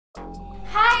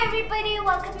everybody,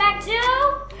 welcome back to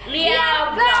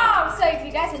Leah Vlog. So if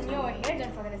you guys are new over here,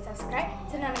 don't forget to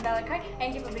subscribe, turn on the bell icon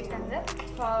and give a big thumbs up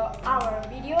for our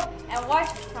video and watch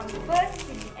from first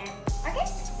to the end. Okay?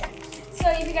 Yeah. So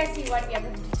if you guys see what we are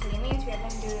going to do today means we are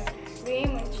going to do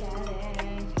Ramen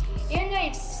challenge. Even though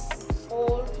it's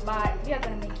old, but we are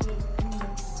going to make it new.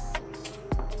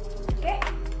 Okay?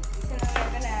 So now we are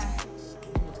going to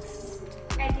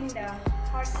add in the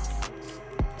hot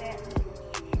there.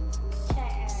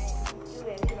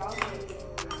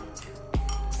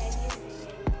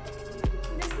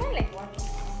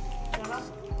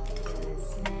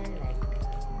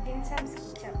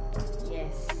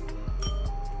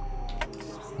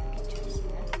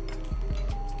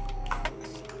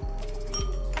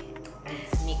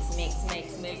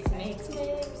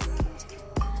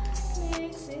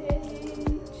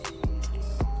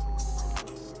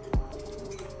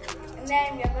 And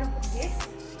then we are going to put this.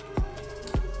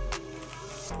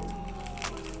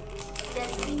 The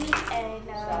seed and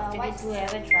so after this,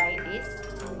 whoever tried this,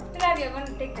 after that we are going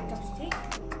to take the chopstick.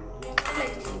 We are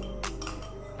going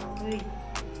to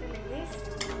like this.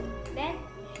 Then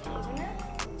we are going to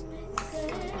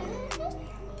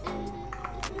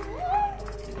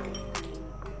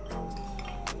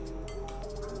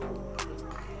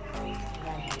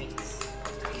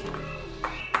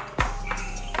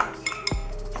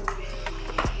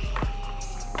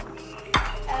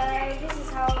this is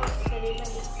how the ramen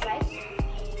looks like.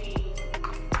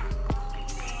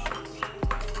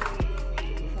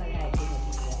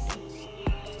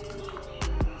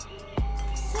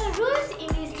 So rules in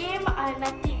this game are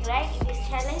nothing, right? In this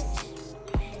challenge,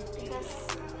 because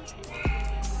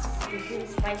if you feel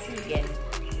spicy, you get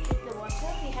with the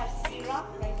water we have syrup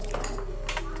right here,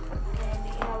 and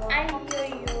in our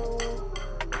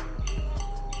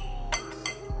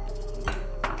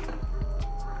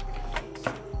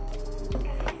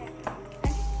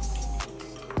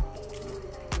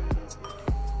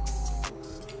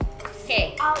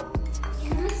okay. Ow!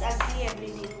 It looks ugly every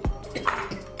day.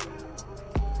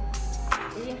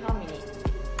 Within how many?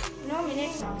 No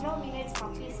minutes,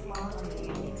 coffee is small.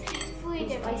 Food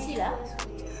It's spicy lah.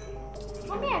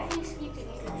 For me, I feel sleepy.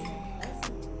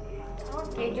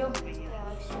 Okay, jom. Okay,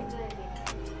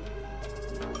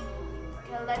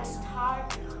 let's start.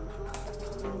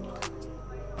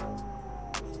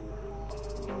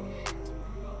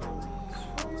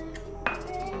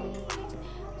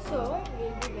 So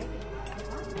we'll be back.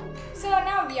 So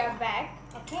now we are back.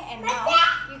 Okay, and now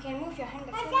you can move your hand.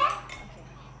 Okay,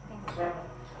 thank you.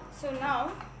 So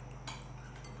now.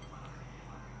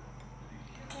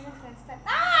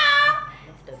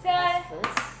 Lift the So- glass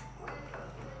first.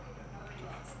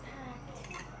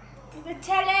 The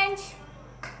challenge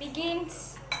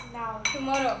begins now,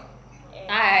 tomorrow.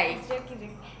 Hi.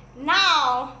 Joking.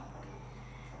 Now.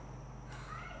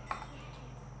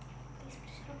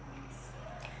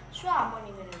 Sure, I'm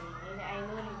only gonna win it. I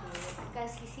know you do it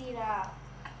because you see the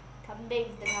kambing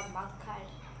tengah makan.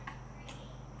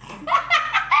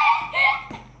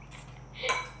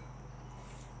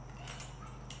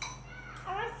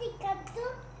 Awak sikat tu.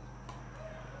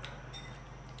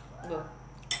 Go.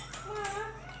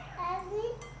 Abi.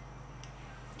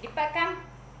 Lipat come.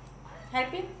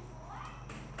 Help him.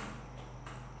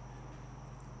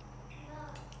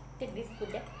 Take this, put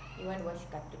there. You want to watch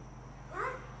cartoon?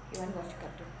 You want to watch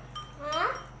cartoon?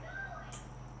 Huh?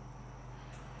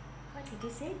 What did he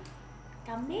say?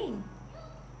 Coming.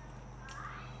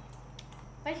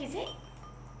 What did he say?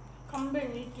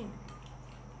 Kambing eating.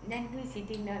 Then who is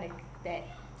sitting down like that?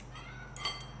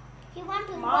 You want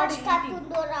to Mom watch eating. cartoon,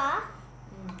 Dora?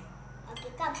 Mm.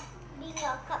 Okay, come. Bring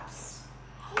your cups.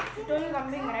 You told me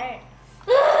kambing, right?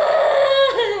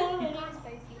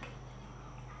 Spicy.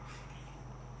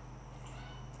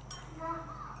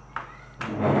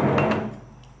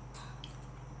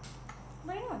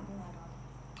 But you know what?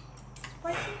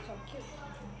 Spicy, so cute.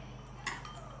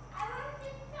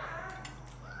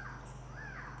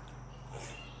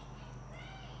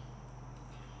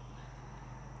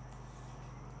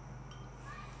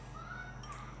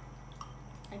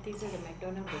 I think so. The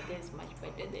McDonald's burger is much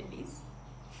better than this.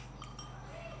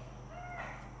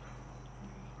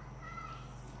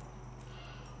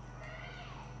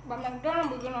 But McDonald's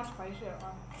burger not spicy at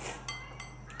all.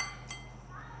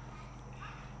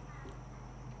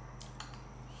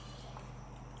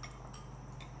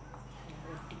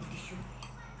 Tissue.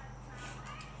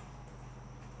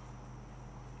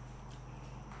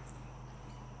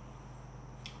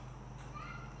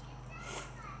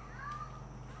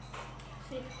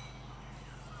 See.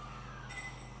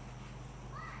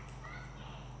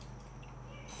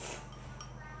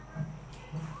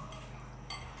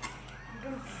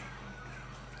 don't.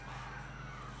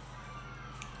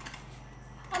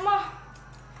 Amma.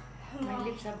 My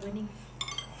lips are burning.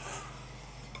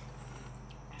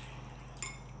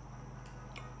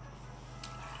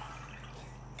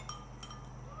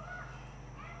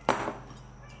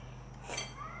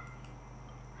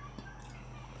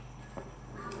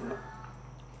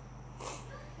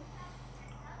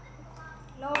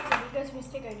 Now the biggest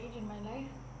mistake I did in my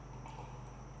life.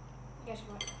 Guess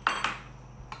what?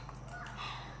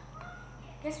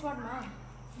 Guess what, Mom?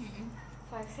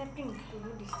 For accepting to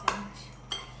do this challenge.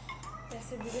 That's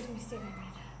the biggest mistake I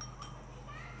made.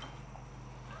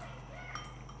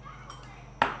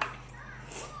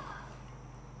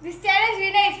 This challenge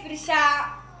winner is Prisha.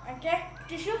 Okay?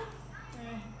 Tissue?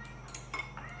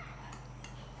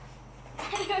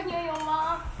 Yo, Ma.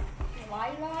 Why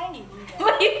lie?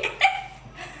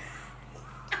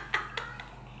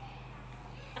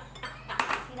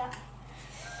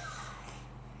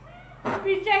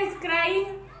 Prisha is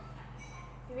crying.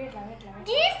 Wait.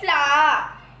 Give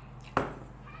lah.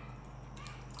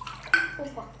 Oh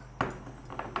fuck.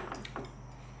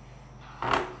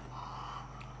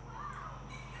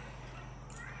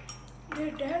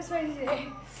 Dude, that's what I say.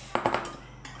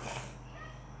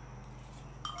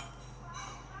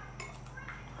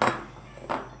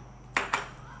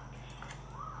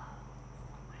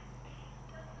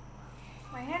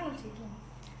 My hand was shaking.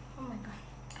 Oh my god.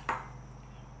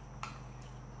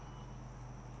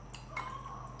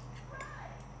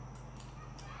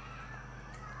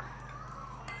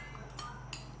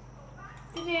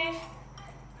 Finish.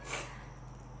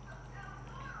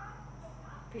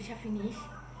 Prisha finish.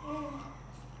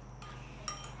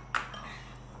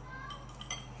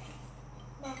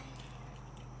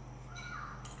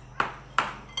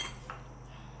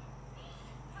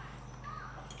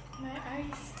 My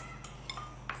eyes.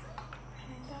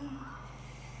 My tongue.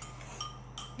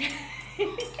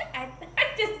 I thought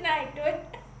just now I told.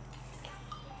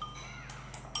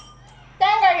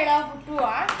 Thank God enough for two,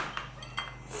 huh?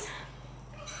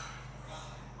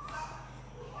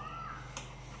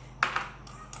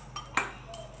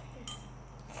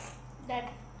 That.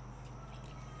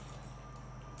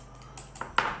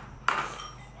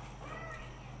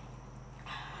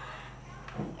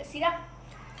 Syrup.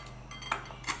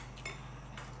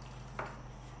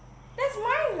 That's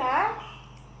mine, lah.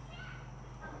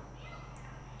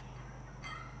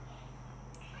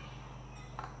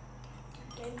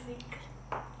 Okay, drink.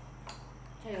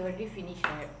 So you already finished,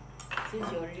 right?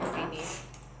 Since you already finished,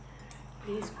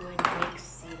 please go and make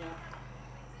syrup.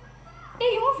 Hey,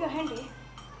 you move your hand, eh?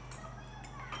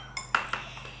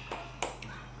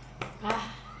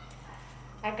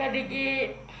 I can't dig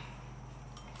it.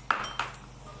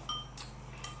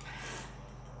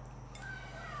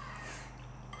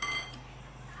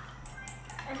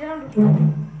 I cannot do it.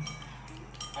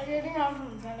 I'm getting out from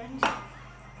the challenge.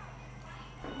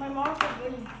 My mouth is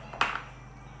burning.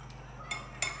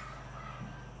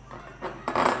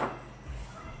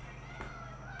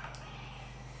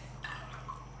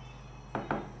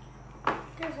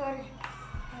 Okay, sorry.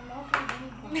 My mouth is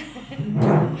burning.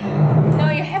 No,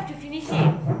 you have to finish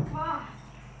it. Wow.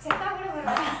 Seta kuda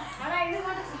varada. Ana idu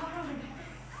mattum saapra mudiyum.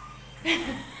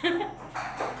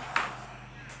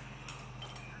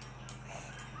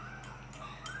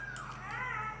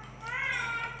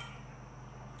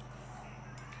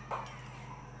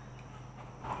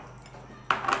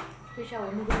 Prisha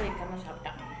ஒண்ணு கூட வைக்காம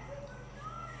சாப்பிட்டா.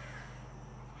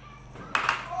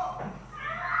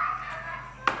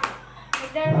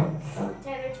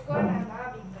 Challenge நல்லா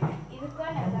பிடிக்கும். இதுக்கு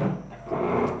நல்லா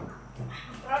பிடிக்கும்.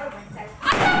 Proud of myself.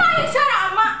 Amma, shut up,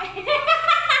 Amma.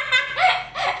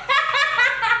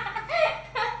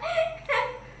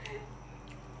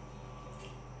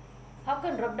 How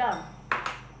can drop down?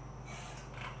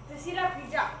 The syrup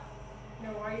pizza. The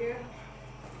wire.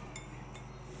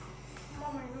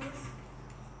 Oh my nose.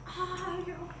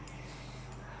 Yo.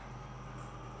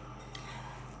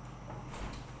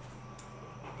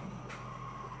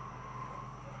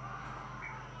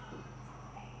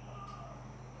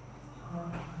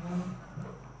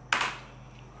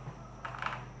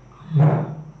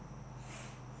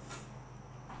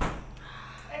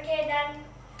 Okay, done.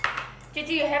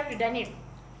 Chichi, you have to done it.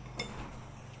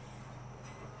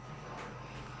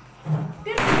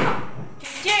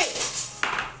 Chichi!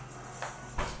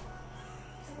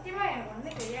 சத்தியமா எனக்கு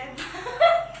ஒண்ணு தெரியாது.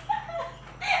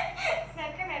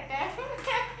 Second attempt.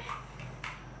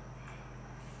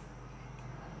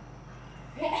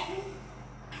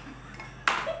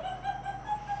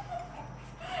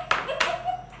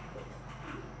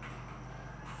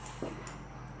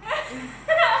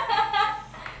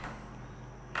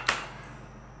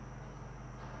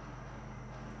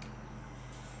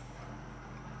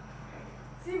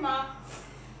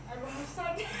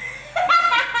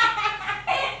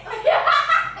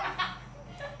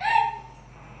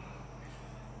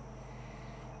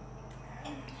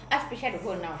 Ask Pisha to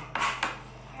go now.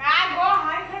 I go.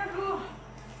 I can't do.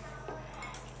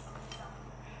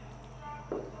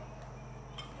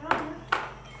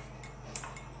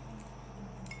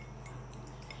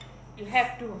 You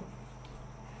have to.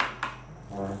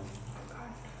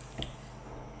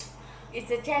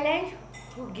 It's a challenge.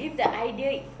 Who give the idea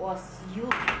was you.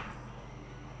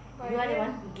 You are the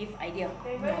one who give idea.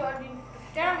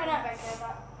 Cannot.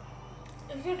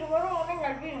 If you tomorrow morning,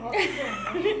 I'll be in hospital.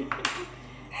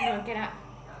 No, cannot.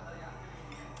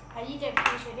 I eat a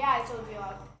fish. Yeah, I told you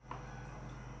all.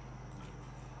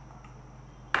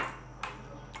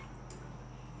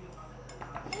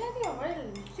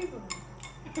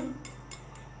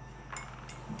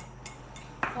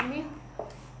 For me,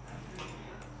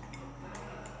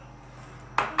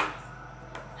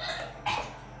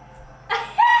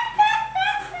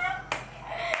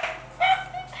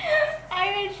 I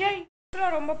will show you.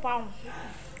 ரொம்ப பாவம்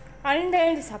அழுந்த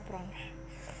எழுந்து சாப்பிட்றாங்க.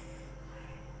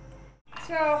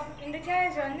 So இந்த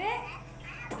challenge வந்து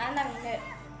நான் தான் winner.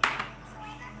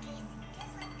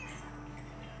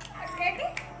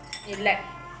 இல்லை.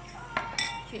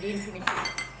 She didn't finish it.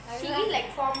 She eat like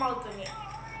 4 mouths only.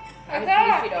 I will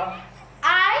finish it off.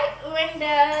 When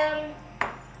the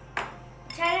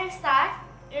challenge starts,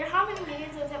 in how many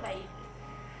minutes was I eat?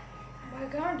 Oh my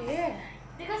God, yeah.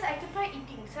 Because I keep on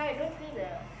eating, so I don't feel the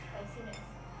spiciness.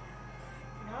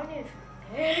 Now it's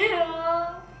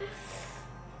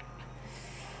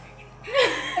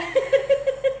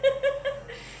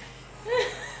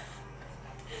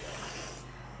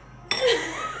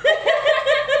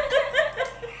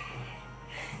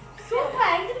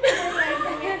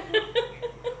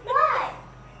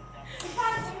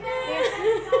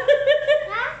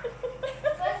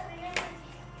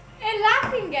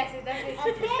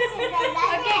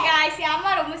okay guys,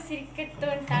 Amma ரொம்ப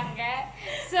சிரிக்கட்டுட்டாங்க.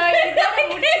 So இதோட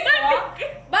முடிச்சிடுவோம்.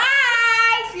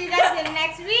 Bye. See you guys in the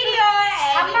next video.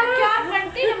 அம்மா cure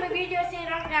பண்ணிட்டு நம்ம video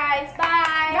செய்றோம் guys.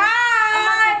 Bye.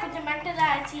 அம்மா கொஞ்சம் mental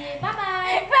ஆச்சு. Bye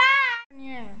bye.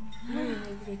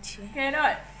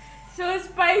 Cannot. So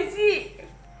spicy.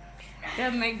 The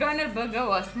McDonald's burger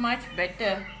was much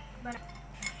better.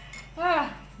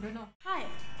 Don't know. Hi.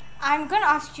 I'm going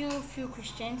to ask you a few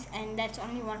questions, and that's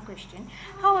only one question.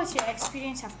 How was your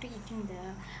experience after eating the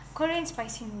Korean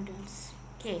spicy noodles?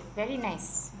 Okay, very nice.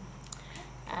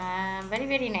 Very,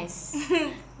 very nice.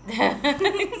 The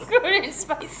Korean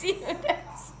spicy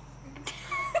noodles.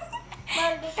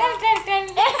 Tell.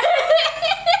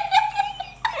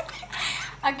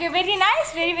 Okay, very nice,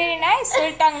 very, very nice.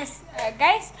 சொல்லிட்டாங்க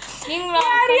guys.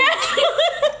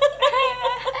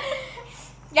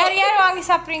 யார் யார் வாங்கி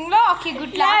சாப்பிட்றீங்களோ okay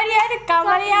good யார் யார்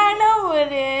கவலையான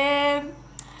ஒரு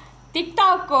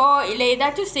டிக்டாக்கோ இல்லை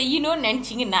ஏதாச்சும் செய்யணும்னு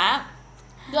நினச்சிங்கன்னா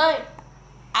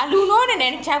அழுகணும்னு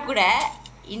நினச்சா கூட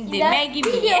இந்த மேகி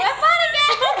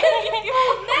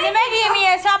இந்த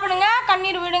மேகியை சாப்பிடுங்க,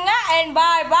 கண்ணீர் விடுங்க, அண்ட்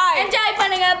பாய் பாய், என்ஜாய்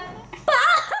பண்ணுங்க.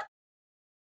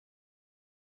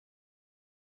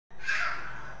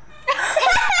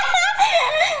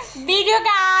 Video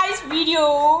guys, video.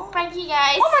 Thank you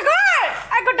guys. Oh my god,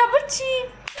 I got double cheese.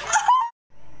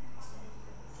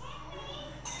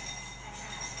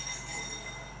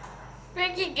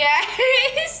 Thank you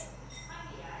guys.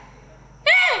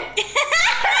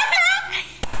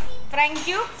 Prank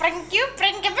you,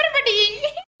 prank everybody.